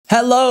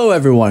Hello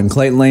everyone,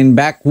 Claytonlane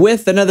back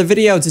with another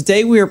video.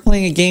 Today we are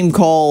playing a game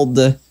called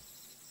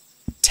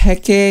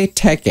Teke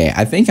Teke.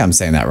 I think I'm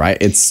saying that right.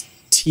 It's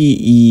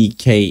T-E-K-E-T-E-K-E.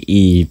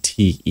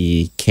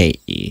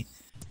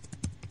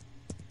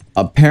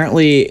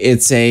 Apparently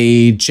it's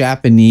a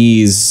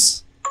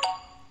Japanese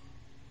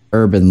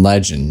urban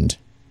legend.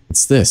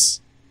 What's this?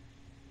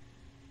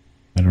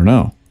 I don't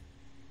know.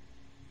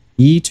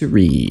 E to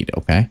read,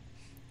 okay.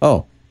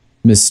 Oh.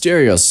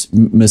 Mysterious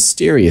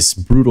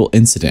brutal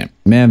incident.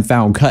 Man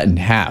found cut in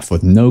half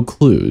with no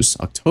clues.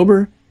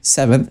 October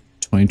 7th,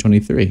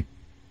 2023.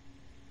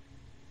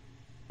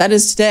 That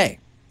is today.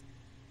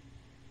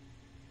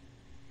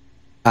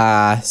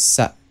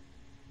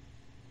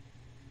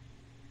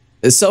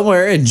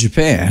 Somewhere in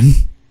Japan,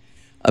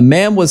 a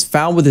man was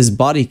found with his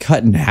body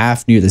cut in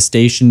half near the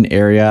station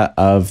area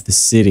of the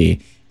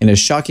city. In a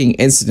shocking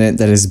incident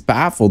that has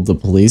baffled the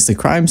police, the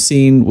crime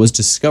scene was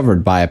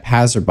discovered by a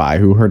passerby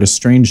who heard a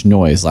strange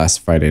noise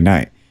last Friday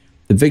night.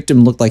 The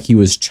victim looked like he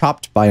was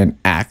chopped by an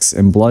axe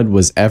and blood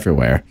was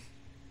everywhere.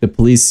 The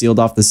police sealed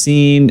off the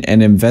scene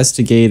and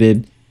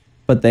investigated,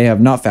 but they have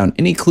not found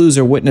any clues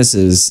or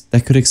witnesses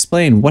that could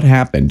explain what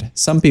happened.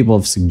 Some people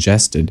have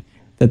suggested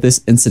that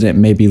this incident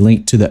may be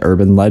linked to the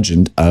urban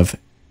legend of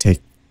Teke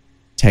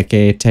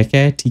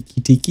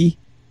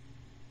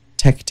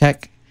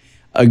Teke,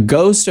 a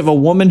ghost of a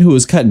woman who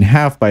was cut in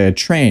half by a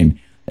train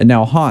and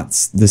now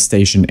haunts the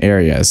station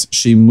areas.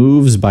 She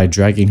moves by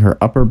dragging her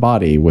upper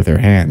body with her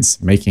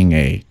hands, making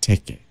a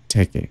teke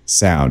teke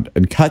sound,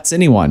 and cuts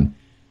anyone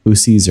who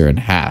sees her in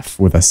half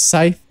with a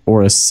scythe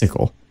or a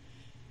sickle.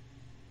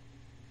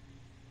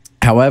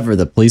 However,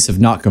 the police have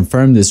not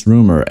confirmed this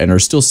rumor and are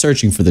still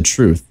searching for the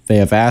truth. They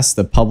have asked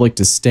the public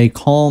to stay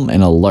calm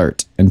and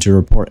alert and to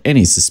report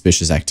any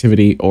suspicious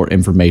activity or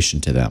information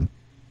to them.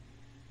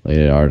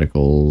 Related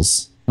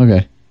articles.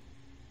 Okay.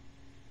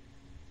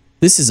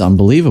 This is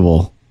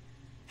unbelievable.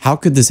 How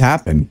could this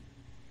happen?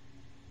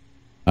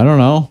 I don't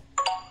know.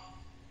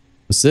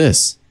 What's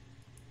this?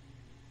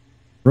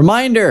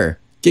 Reminder!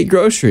 Get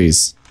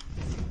groceries.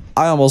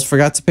 I almost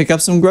forgot to pick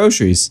up some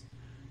groceries.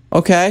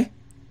 Okay.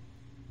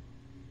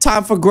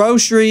 Time for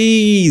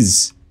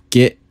groceries!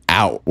 Get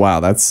out.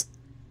 Wow, that's...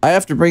 I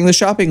have to bring the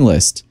shopping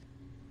list.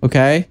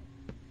 Okay.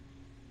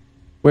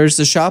 Where's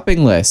the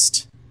shopping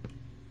list?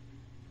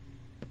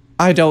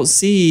 I don't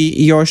see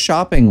your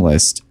shopping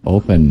list.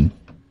 Open.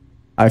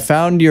 I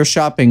found your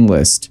shopping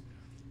list.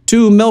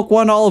 2 milk,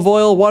 1 olive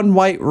oil, 1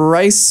 white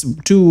rice,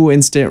 2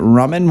 instant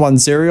ramen, 1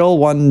 cereal,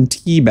 1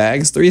 tea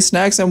bags, 3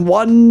 snacks, and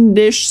 1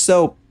 dish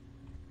soap.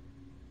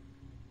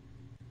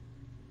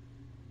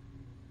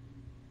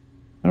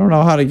 I don't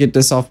know how to get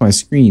this off my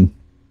screen.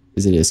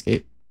 Is it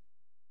escape?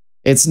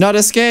 It's not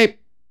escape!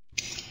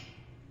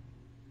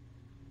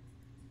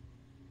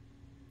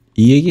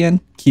 E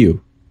again?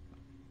 Q.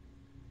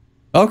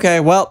 Okay,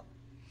 well,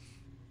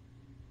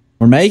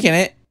 we're making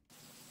it.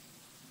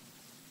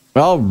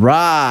 All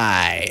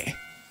right.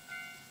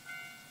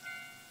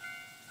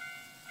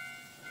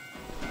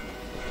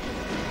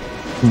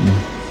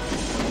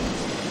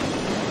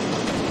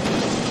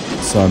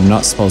 So I'm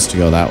not supposed to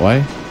go that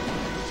way.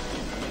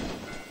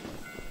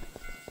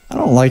 I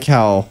don't like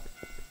how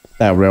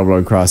that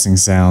railroad crossing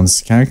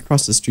sounds. Can I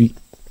cross the street?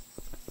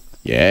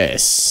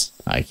 Yes,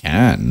 I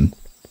can.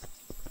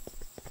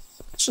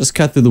 Let's just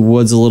cut through the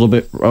woods a little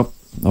bit. Oh.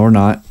 Or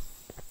not.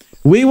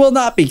 We will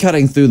not be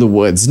cutting through the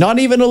woods. Not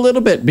even a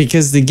little bit,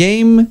 because the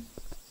game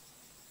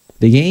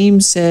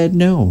said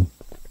no.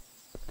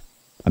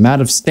 I'm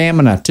out of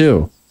stamina,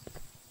 too.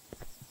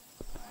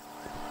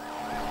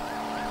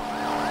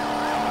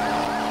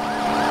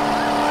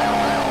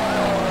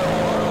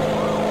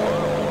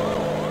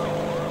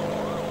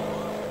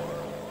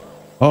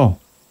 Oh.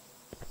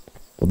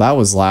 Well, that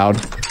was loud.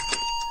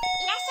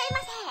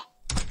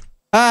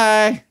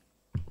 Hi.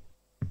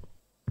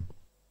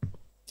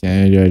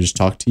 Did I just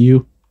talk to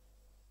you?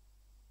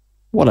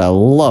 What a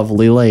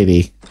lovely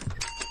lady.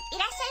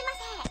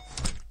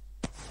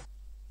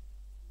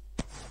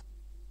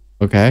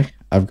 Okay,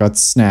 I've got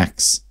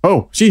snacks.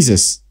 Oh,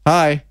 Jesus.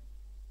 Hi.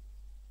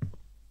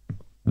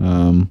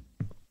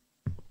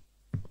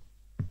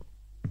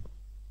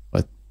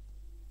 What?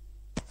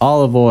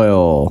 Olive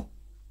oil.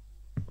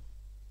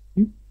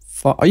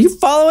 Are you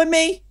following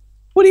me?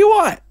 What do you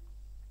want?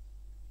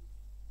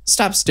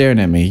 Stop staring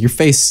at me. Your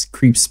face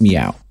creeps me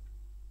out.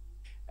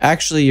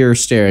 Actually, you're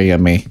staring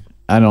at me.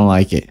 I don't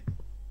like it.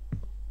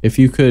 If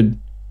you could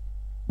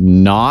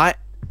not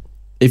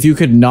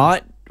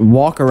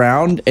walk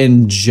around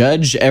and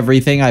judge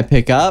everything I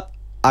pick up,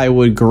 I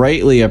would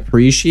greatly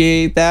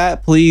appreciate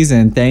that. Please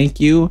and thank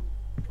you.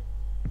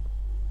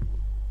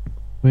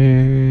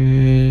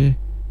 Where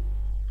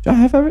do I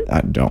have everything? I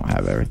don't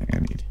have everything I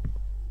need.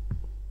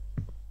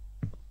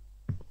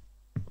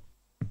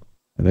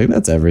 I think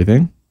that's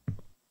everything.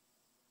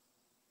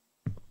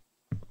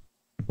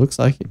 Looks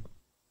like it.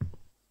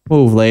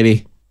 Move,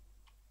 lady.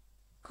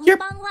 Yep.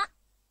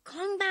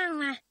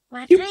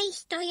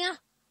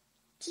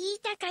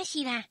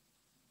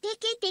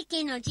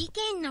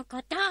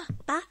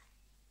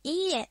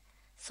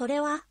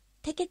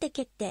 テケテ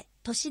ケって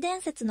都市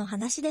伝説の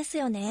話です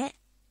よね。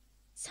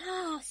そう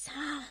そう。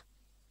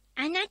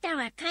あなた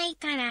若い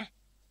から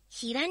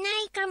知らない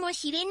かも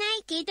しれな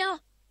いけど、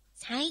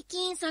最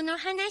近その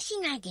話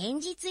が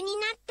現実に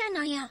なった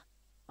のよ。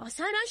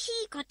恐ろし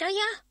いことよ。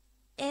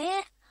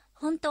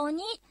本当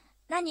に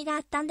何があ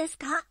ったんです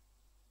か？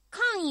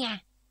今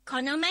夜、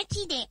この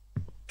町で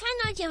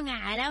彼女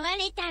が現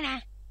れた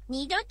ら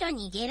二度と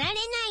逃げられない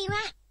わ。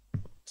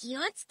気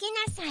をつけ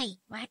なさい、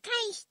若い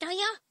人よ。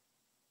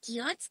気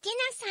をつけな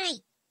さ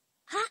い。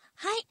は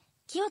い、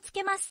気をつ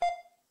けます。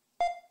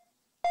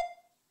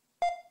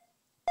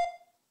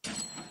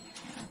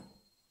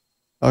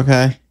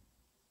Okay.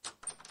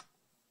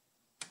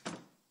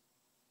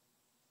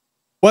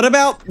 What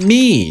about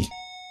me?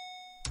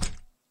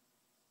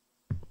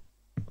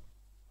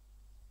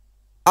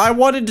 I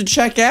wanted to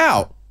check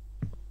out.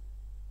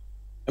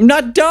 I'm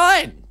not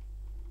done.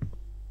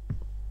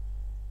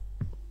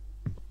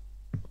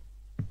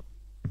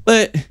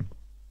 But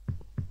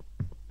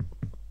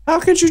how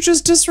could you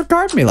just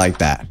disregard me like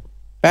that?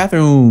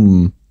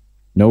 Bathroom.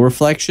 No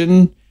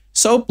reflection.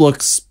 Soap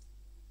looks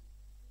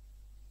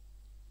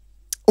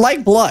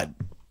like blood.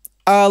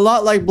 A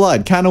lot like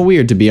blood. Kind of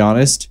weird, to be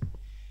honest.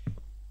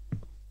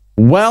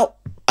 Well,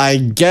 I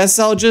guess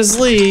I'll just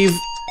leave.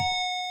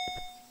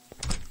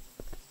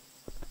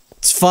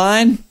 It's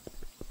fine.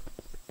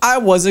 I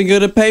wasn't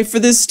gonna pay for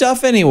this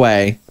stuff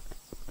anyway.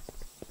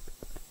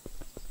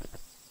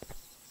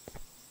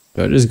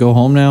 Do I just go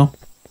home now?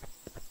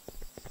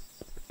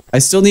 I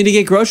still need to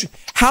get groceries.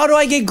 How do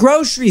I get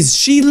groceries?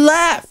 She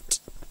left.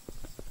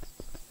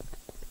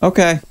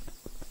 Okay.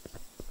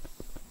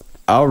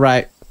 All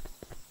right.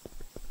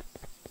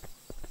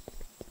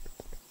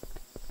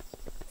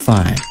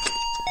 Fine.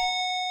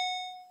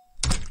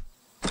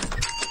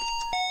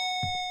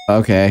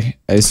 Okay,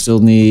 I still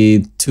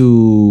need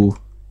two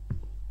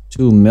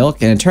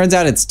milk, and it turns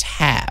out it's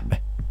tab.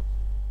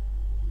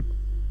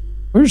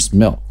 Where's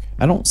milk?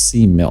 I don't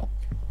see milk.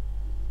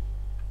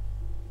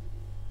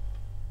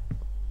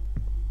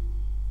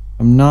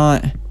 I'm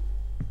not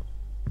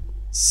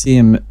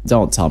seeing.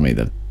 Don't tell me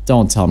that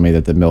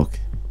the milk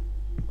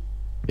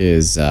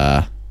is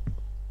on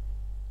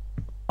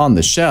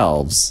the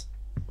shelves.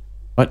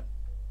 What?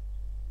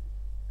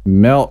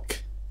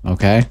 Milk.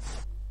 Okay.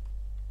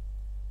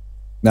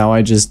 Now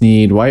I just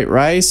need white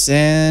rice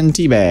and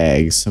tea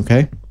bags.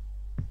 Okay.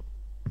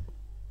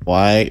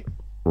 White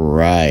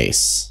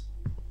rice.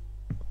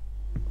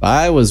 If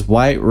I was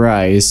white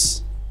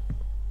rice,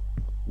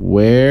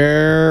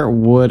 where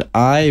would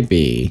I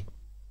be?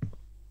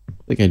 I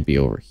think I'd be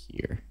over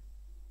here.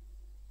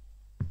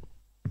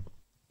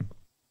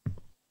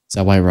 Is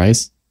that white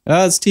rice?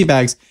 Oh, it's tea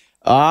bags.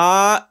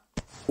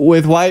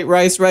 With white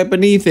rice right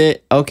beneath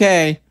it.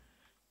 Okay.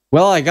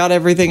 Well, I got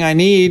everything I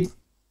need.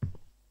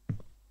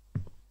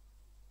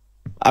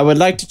 I would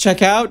like to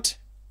check out.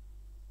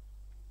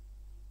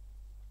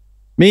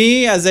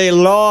 Me, as a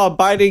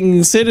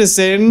law-abiding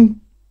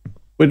citizen,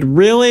 would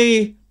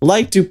really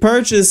like to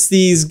purchase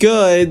these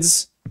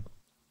goods.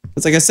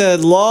 It's like I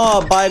said,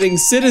 law-abiding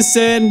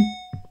citizen,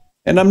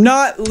 and I'm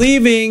not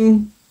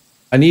leaving.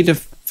 I need to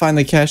find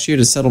the cashier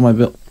to settle my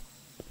bill.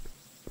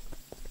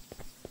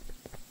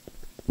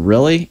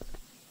 Really?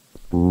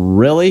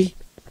 Really?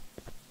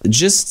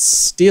 Just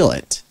steal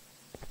it.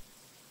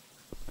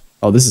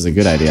 Oh, this is a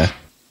good idea.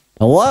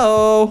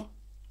 Hello?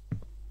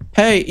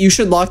 Hey, you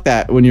should lock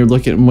that when you're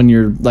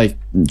like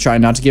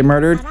trying not to get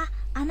murdered.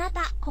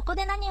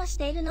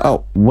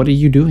 Oh, what are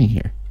you doing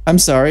here? I'm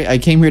sorry, I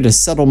came here to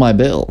settle my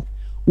bill.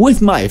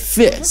 With my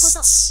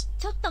fists.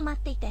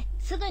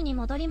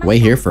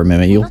 Wait here for a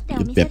minute, you'll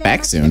get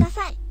back soon.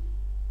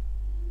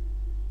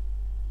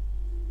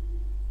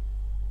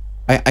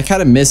 I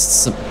kind of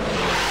missed some...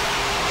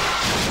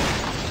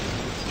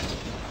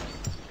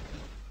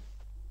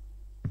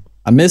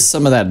 I missed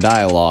some of that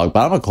dialogue,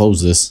 but I'm gonna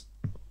close this.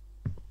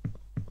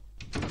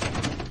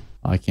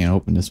 Oh, I can't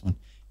open this one.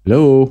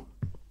 Hello?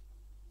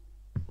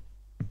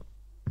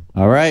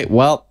 Alright,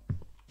 well.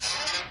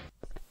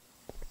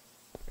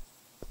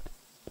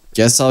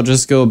 Guess I'll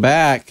just go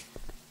back.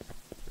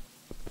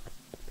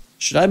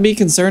 Should I be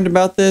concerned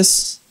about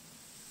this?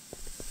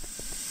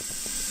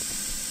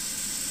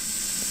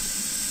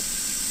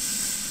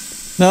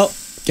 Nope,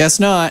 guess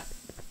not.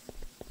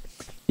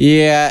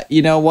 Yeah,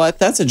 you know what?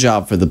 That's a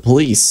job for the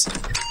police.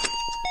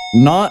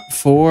 Not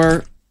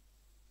for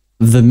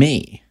the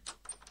me.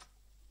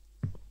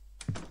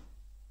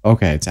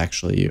 Okay, it's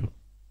actually you.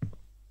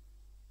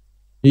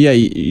 Yeah,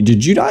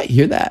 did you not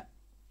hear that?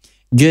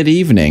 Good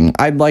evening.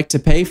 I'd like to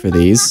pay for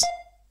these.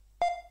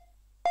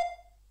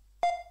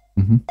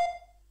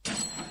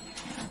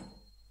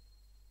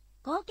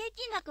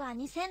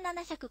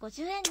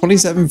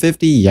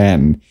 2750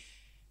 yen.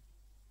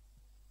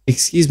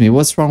 Excuse me,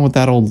 what's wrong with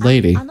that old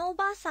lady?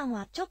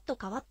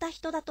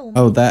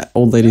 Oh, that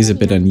old lady's a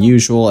bit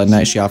unusual. At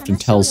night, she often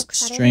tells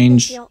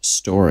strange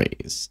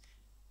stories.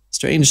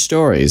 Strange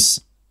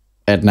stories.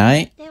 At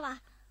night?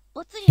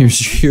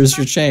 Here's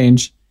your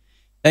change.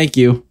 Thank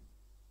you.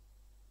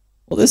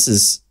 Well, this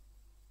is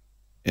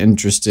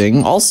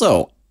interesting.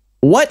 Also,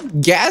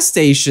 What gas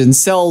station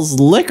sells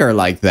liquor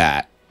like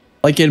that?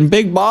 Like in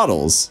big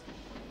bottles?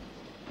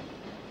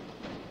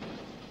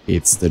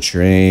 It's the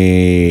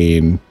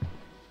train.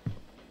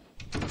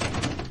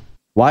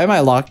 Why am I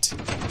locked?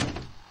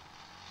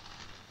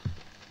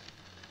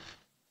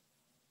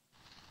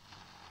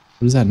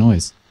 What is that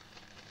noise?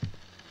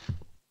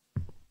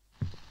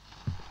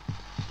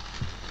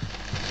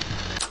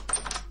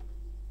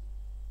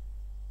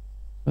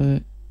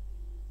 What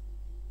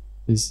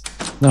is...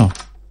 No.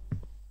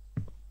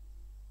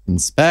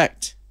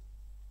 Inspect.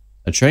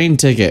 A train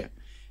ticket.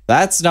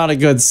 That's not a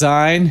good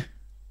sign.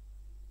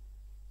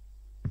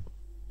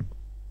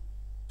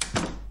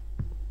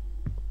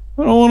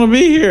 I don't want to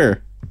be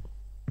here.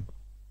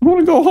 I want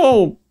to go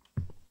home.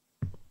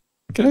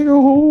 Can I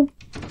go home?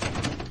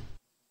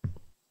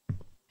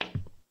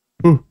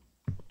 Ooh.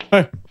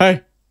 Hey,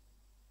 hey.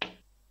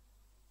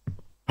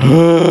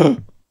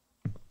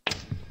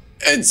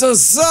 It's a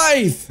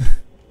scythe.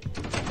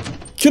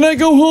 Can I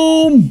go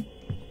home?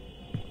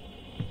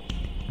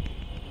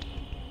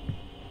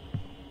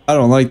 I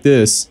don't like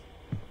this.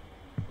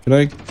 Can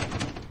I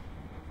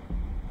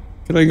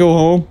go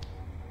home?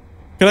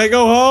 Can I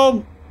go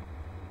home?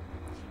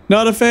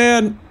 Not a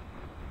fan.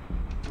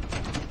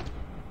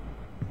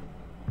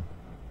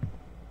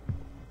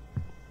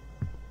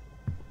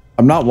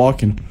 I'm not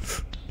walking.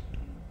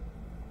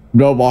 I'm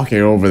not walking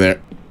over there.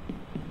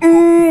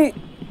 Ooh.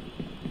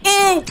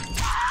 Ooh.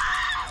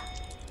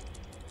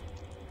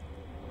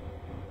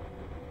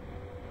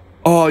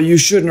 Oh, you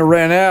shouldn't have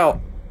ran out.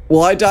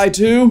 Will I die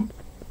too?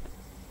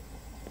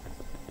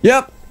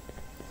 Yep.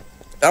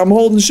 I'm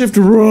holding shift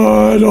to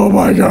run. Oh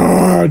my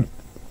god.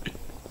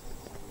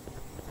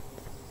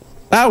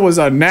 That was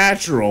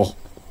unnatural.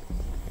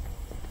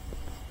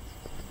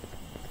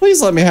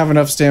 Please let me have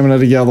enough stamina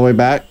to get all the way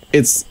back.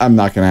 I'm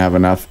not gonna have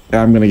enough.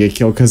 I'm gonna get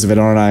killed because of it,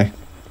 aren't I?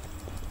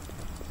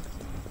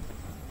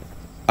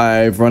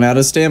 I've run out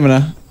of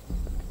stamina.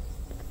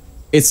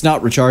 It's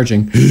not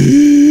recharging.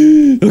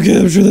 Okay,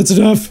 I'm sure that's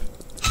enough.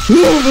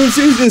 Oh,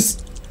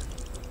 Jesus.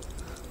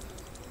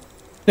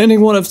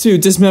 Ending 1 of 2,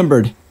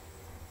 dismembered.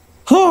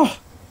 Oh.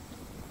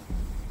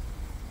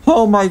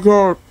 Oh my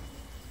god.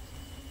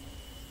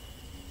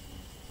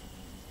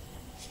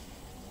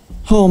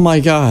 Oh my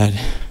god.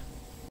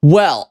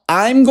 Well,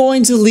 I'm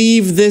going to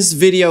leave this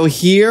video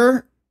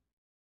here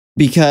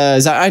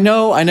because I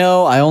know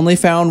I only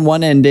found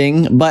one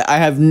ending, but I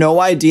have no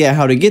idea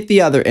how to get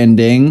the other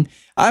ending.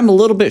 I'm a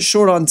little bit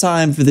short on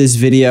time for this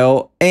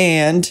video,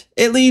 and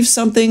it leaves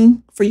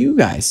something for you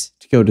guys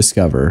to go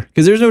discover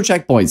because there's no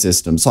checkpoint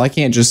system, so I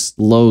can't just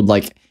load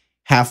like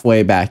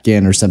halfway back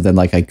in or something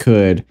like I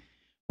could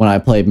when I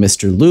played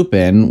Mr.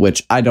 Lupin,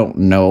 which I don't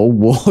know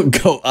will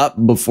go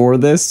up before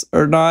this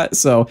or not.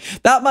 So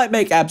that might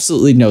make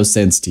absolutely no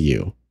sense to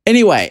you.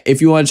 Anyway,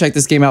 if you want to check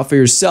this game out for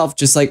yourself,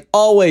 just like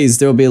always,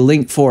 there will be a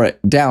link for it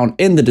down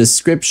in the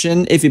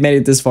description. If you made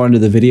it this far into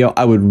the video,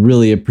 I would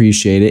really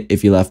appreciate it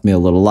if you left me a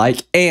little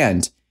like.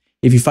 And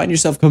if you find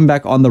yourself coming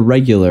back on the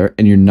regular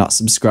and you're not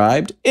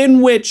subscribed,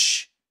 in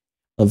which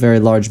a very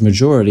large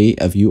majority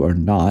of you are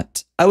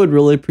not, I would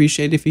really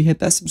appreciate if you hit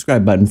that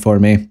subscribe button for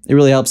me. It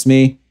really helps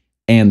me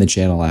and the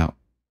channel out.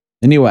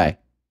 Anyway,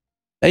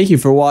 thank you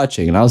for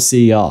watching, and I'll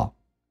see y'all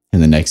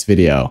in the next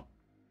video.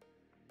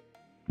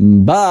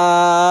 Bye!